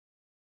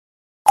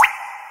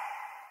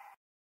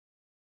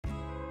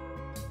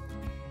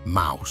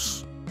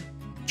Maus.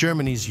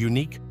 Germany's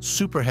unique,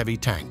 super-heavy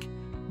tank,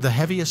 the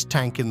heaviest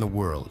tank in the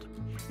world.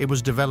 It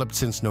was developed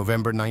since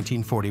November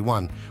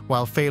 1941,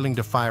 while failing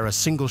to fire a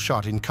single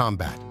shot in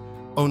combat.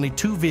 Only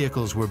 2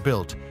 vehicles were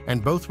built,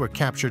 and both were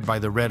captured by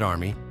the Red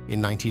Army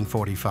in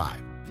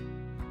 1945.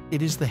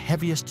 It is the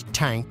heaviest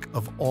tank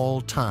of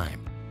all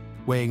time,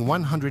 weighing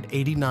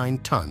 189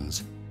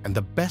 tons, and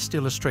the best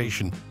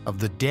illustration of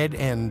the dead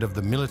end of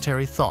the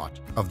military thought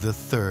of the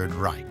Third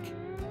Reich.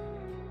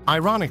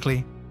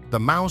 Ironically, the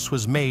Maus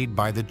was made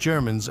by the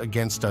Germans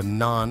against a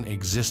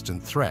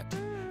non-existent threat.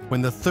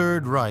 When the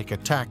Third Reich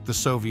attacked the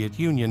Soviet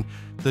Union,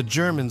 the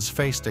Germans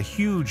faced a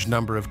huge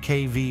number of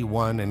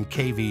KV-1 and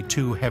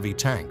KV-2 heavy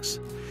tanks,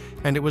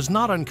 and it was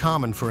not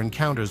uncommon for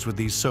encounters with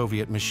these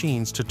Soviet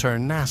machines to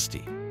turn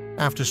nasty.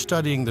 After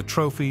studying the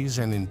trophies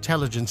and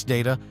intelligence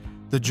data,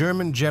 the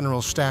German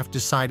General Staff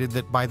decided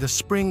that by the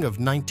spring of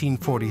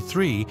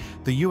 1943,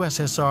 the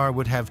USSR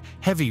would have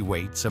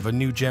heavyweights of a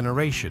new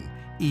generation,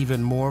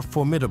 even more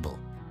formidable.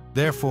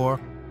 Therefore,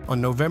 on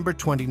November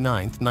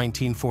 29,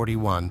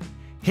 1941,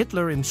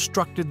 Hitler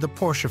instructed the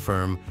Porsche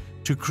firm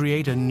to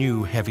create a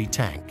new heavy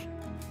tank.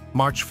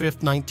 March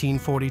 5,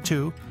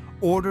 1942,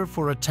 order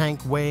for a tank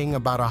weighing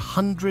about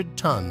 100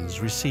 tons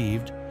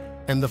received,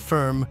 and the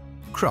firm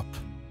Krupp.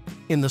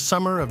 In the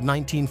summer of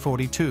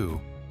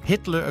 1942,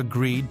 Hitler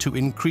agreed to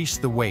increase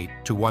the weight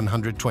to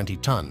 120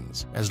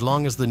 tons, as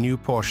long as the new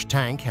Porsche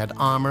tank had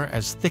armor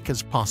as thick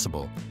as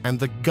possible and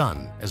the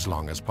gun as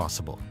long as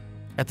possible.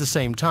 At the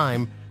same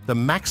time, the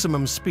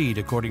maximum speed,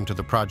 according to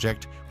the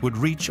project, would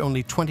reach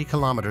only 20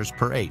 kilometers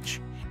per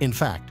h. In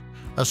fact,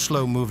 a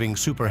slow-moving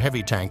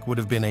super-heavy tank would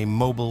have been a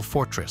mobile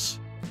fortress.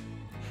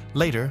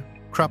 Later,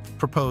 Krupp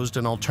proposed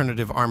an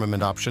alternative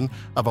armament option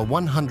of a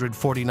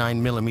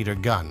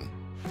 149mm gun.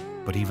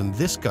 But even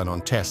this gun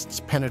on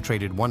tests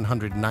penetrated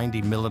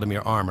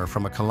 190mm armor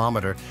from a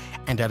kilometer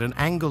and at an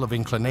angle of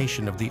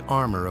inclination of the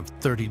armor of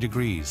 30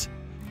 degrees.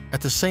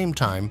 At the same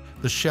time,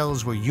 the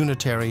shells were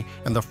unitary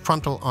and the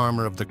frontal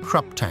armor of the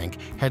Krupp tank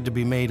had to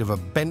be made of a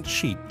bent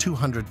sheet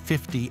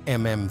 250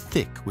 mm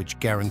thick, which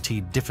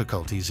guaranteed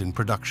difficulties in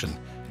production.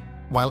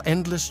 While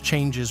endless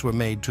changes were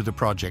made to the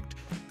project,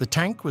 the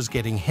tank was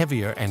getting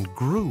heavier and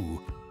grew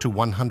to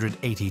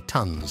 180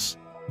 tons.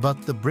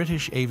 But the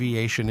British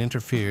aviation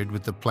interfered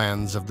with the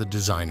plans of the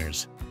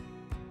designers,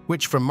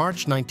 which from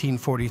March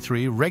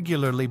 1943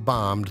 regularly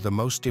bombed the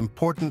most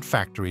important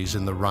factories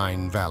in the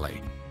Rhine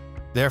Valley.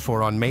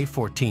 Therefore, on May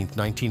 14,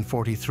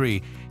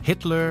 1943,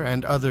 Hitler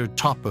and other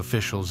top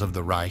officials of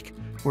the Reich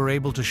were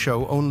able to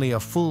show only a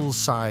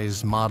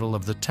full-size model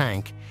of the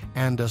tank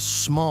and a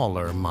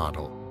smaller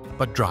model,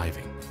 but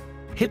driving.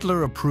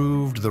 Hitler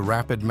approved the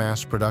rapid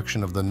mass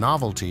production of the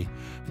novelty,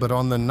 but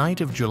on the night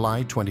of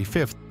July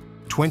 25,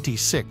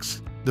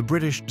 26, the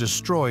British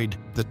destroyed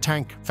the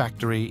tank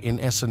factory in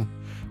Essen.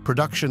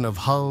 Production of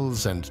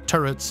hulls and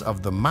turrets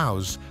of the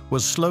Maus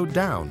was slowed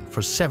down for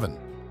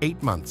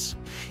 7-8 months.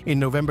 In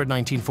November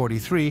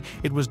 1943,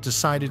 it was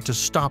decided to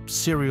stop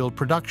serial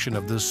production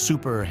of this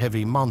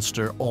super-heavy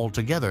monster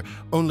altogether.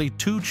 Only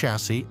 2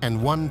 chassis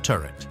and 1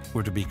 turret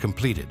were to be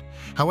completed.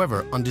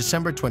 However, on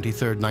December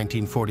 23,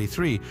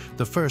 1943,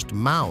 the first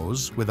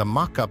Maus, with a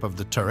mock-up of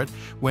the turret,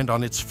 went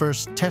on its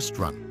first test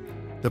run.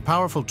 The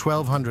powerful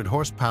 1,200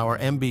 horsepower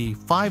MB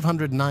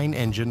 509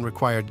 engine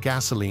required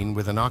gasoline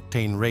with an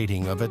octane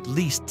rating of at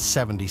least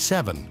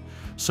 77,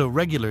 so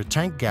regular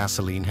tank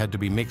gasoline had to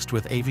be mixed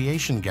with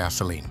aviation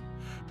gasoline.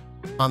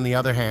 On the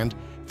other hand,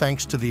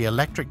 thanks to the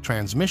electric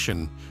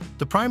transmission,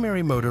 the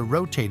primary motor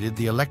rotated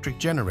the electric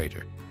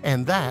generator,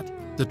 and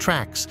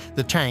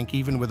the tank,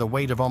 even with a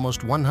weight of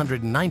almost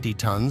 190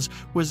 tons,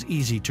 was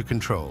easy to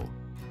control.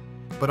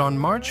 But on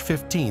March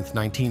 15,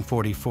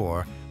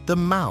 1944, the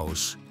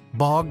Maus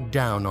bogged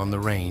down on the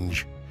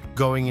range,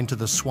 going into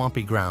the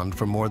swampy ground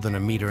for more than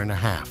 1.5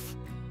 meters.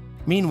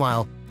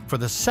 Meanwhile, for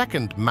the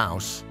second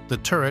Maus, the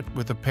turret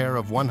with a pair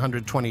of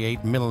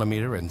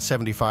 128mm and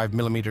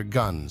 75mm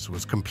guns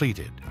was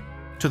completed.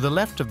 To the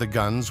left of the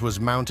guns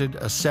was mounted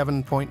a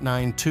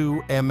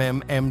 7.92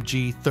 mm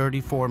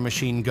MG-34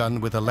 machine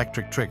gun with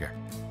electric trigger.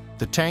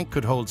 The tank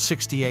could hold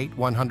 68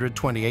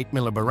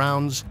 128mm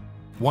rounds,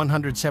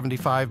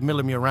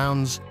 175mm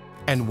rounds,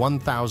 and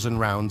 1,000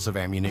 rounds of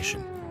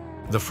ammunition.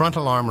 The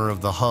frontal armor of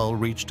the hull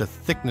reached a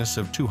thickness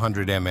of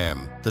 200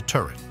 mm, the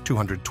turret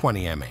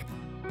 220 mm.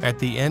 At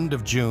the end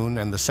of June,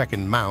 and the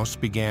second Maus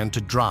began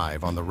to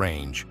drive on the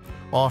range.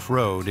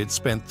 Off-road, it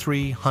spent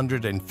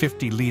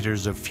 350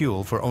 liters of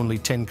fuel for only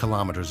 10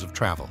 kilometers of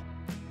travel.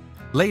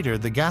 Later,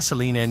 the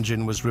gasoline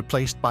engine was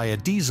replaced by a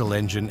diesel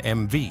engine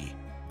MV,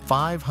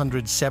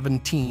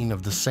 517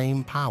 of the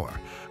same power.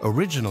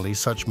 Originally,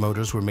 such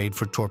motors were made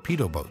for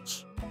torpedo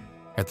boats.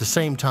 At the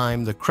same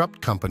time, the Krupp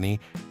company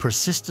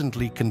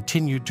persistently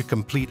continued to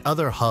complete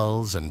other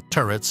hulls and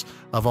turrets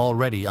of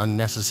already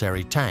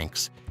unnecessary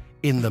tanks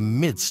in the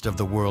midst of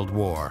the World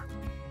War.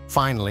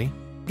 Finally,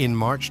 in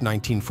March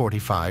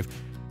 1945,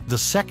 the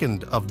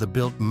second of the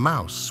built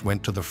Maus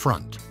went to the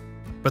front.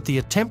 But the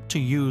attempt to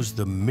use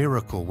the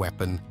miracle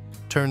weapon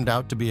turned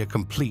out to be a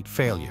complete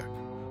failure.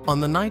 On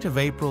the night of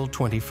April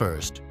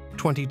 21st,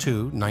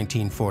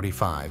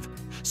 1945,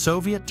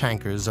 Soviet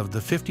tankers of the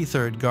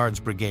 53rd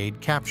Guards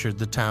Brigade captured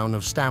the town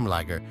of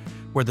Stammlager,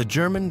 where the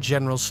German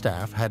General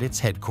Staff had its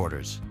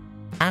headquarters.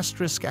 ****,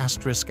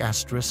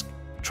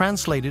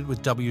 translated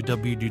with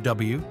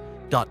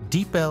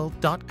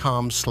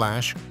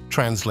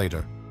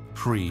www.deepl.com/translator,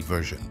 free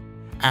version.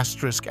 ****.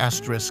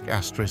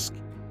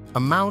 A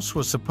mouse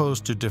was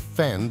supposed to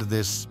defend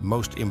this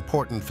most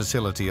important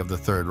facility of the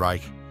Third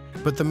Reich,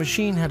 but the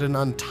machine had an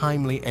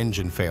untimely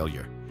engine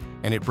failure,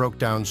 and it broke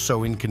down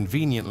so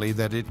inconveniently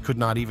that it could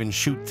not even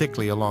shoot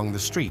thickly along the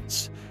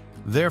streets.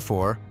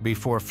 Therefore,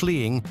 before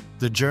fleeing,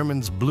 the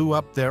Germans blew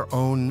up their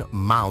own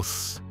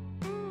mouse.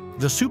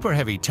 The super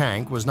heavy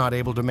tank was not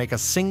able to make a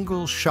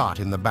single shot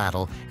in the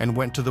battle and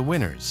went to the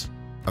winners.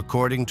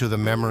 According to the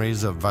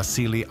memories of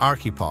Vasily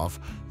Arkhipov,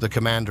 the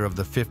commander of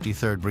the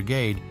 53rd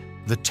Brigade,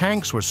 the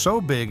tanks were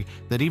so big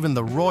that even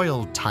the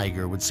Royal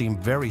Tiger would seem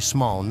very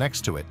small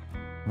next to it.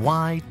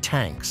 Why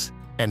tanks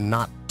and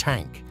not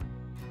tank?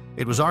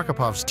 It was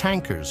Arkhipov's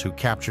tankers who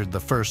captured the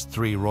first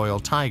 3 Royal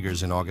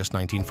Tigers in August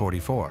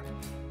 1944.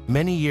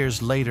 Many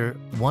years later,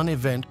 one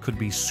event could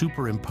be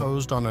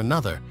superimposed on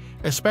another,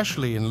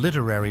 especially in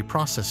literary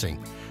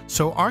processing.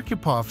 So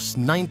Arkhipov's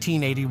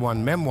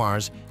 1981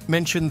 memoirs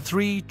mention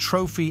 3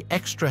 trophy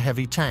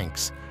extra-heavy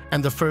tanks,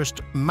 and the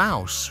first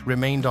mouse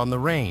remained on the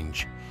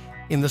range.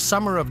 In the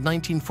summer of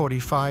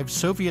 1945,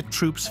 Soviet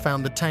troops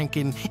found the tank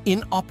in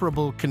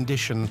inoperable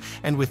condition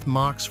and with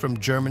marks from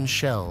German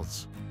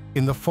shells.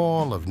 In the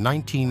fall of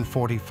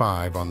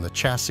 1945, on the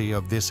chassis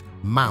of this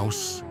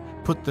mouse,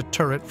 put the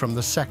turret from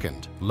the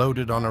second,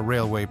 loaded on a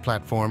railway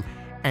platform,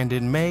 and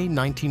in May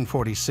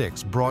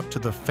 1946 brought to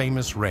the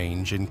famous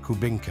range in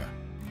Kubinka.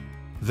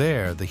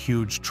 There, the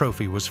huge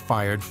trophy was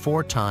fired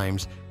 4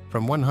 times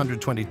from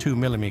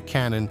 122mm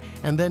cannon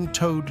and then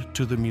towed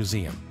to the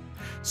museum.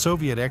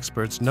 Soviet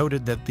experts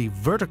noted that the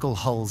vertical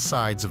hull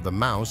sides of the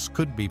mouse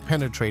could be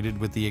penetrated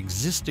with the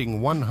existing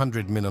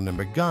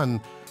 100mm gun,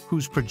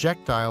 whose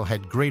projectile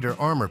had greater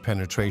armor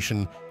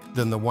penetration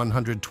than the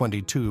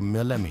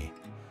 122mm.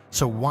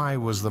 So why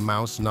was the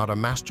mouse not a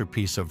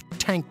masterpiece of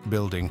tank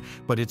building,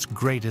 but its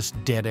greatest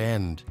dead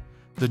end?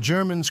 The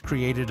Germans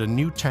created a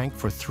new tank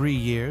for 3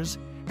 years,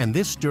 and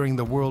this during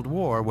the World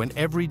War, when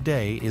every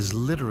day is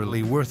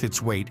literally worth its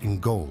weight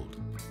in gold.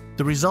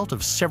 The result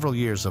of several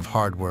years of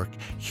hard work,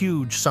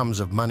 huge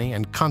sums of money,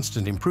 and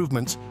constant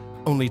improvements,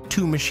 only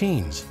 2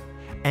 machines.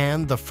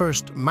 And the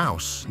first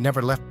mouse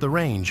never left the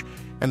range,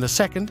 and the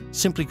second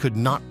simply could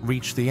not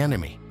reach the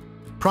enemy.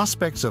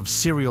 Prospects of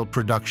serial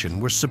production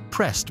were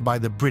suppressed by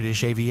the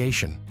British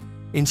aviation.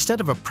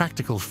 Instead of a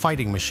practical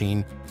fighting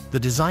machine, the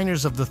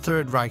designers of the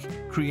Third Reich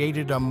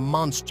created a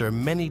monster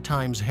many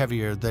times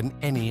heavier than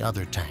any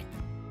other tank.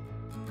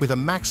 With a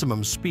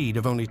maximum speed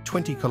of only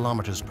 20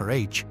 kilometers per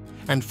h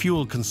and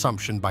fuel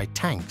consumption by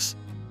tanks,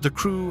 the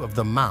crew of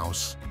the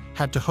mouse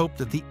had to hope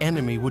that the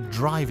enemy would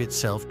drive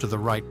itself to the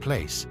right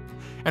place.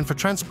 And for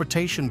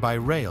transportation by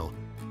rail,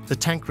 the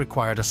tank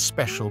required a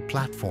special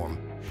platform.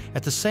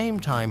 At the same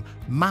time,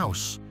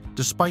 mouse,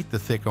 despite the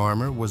thick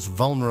armor, was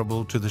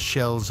vulnerable to the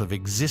shells of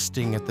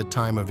existing at the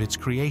time of its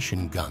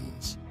creation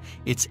guns.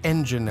 Its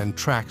engine and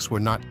tracks were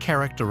not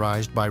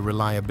characterized by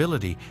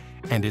reliability,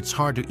 and it's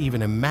hard to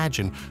even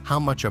imagine how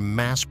much a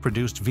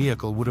mass-produced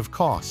vehicle would have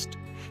cost.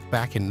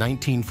 Back in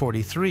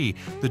 1943,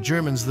 the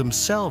Germans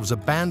themselves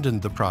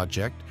abandoned the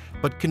project,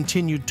 but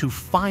continued to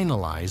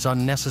finalize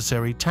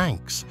unnecessary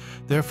tanks.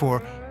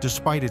 Therefore,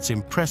 despite its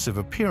impressive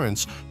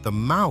appearance, the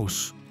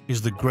mouse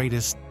is the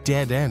greatest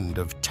dead end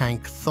of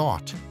tank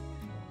thought.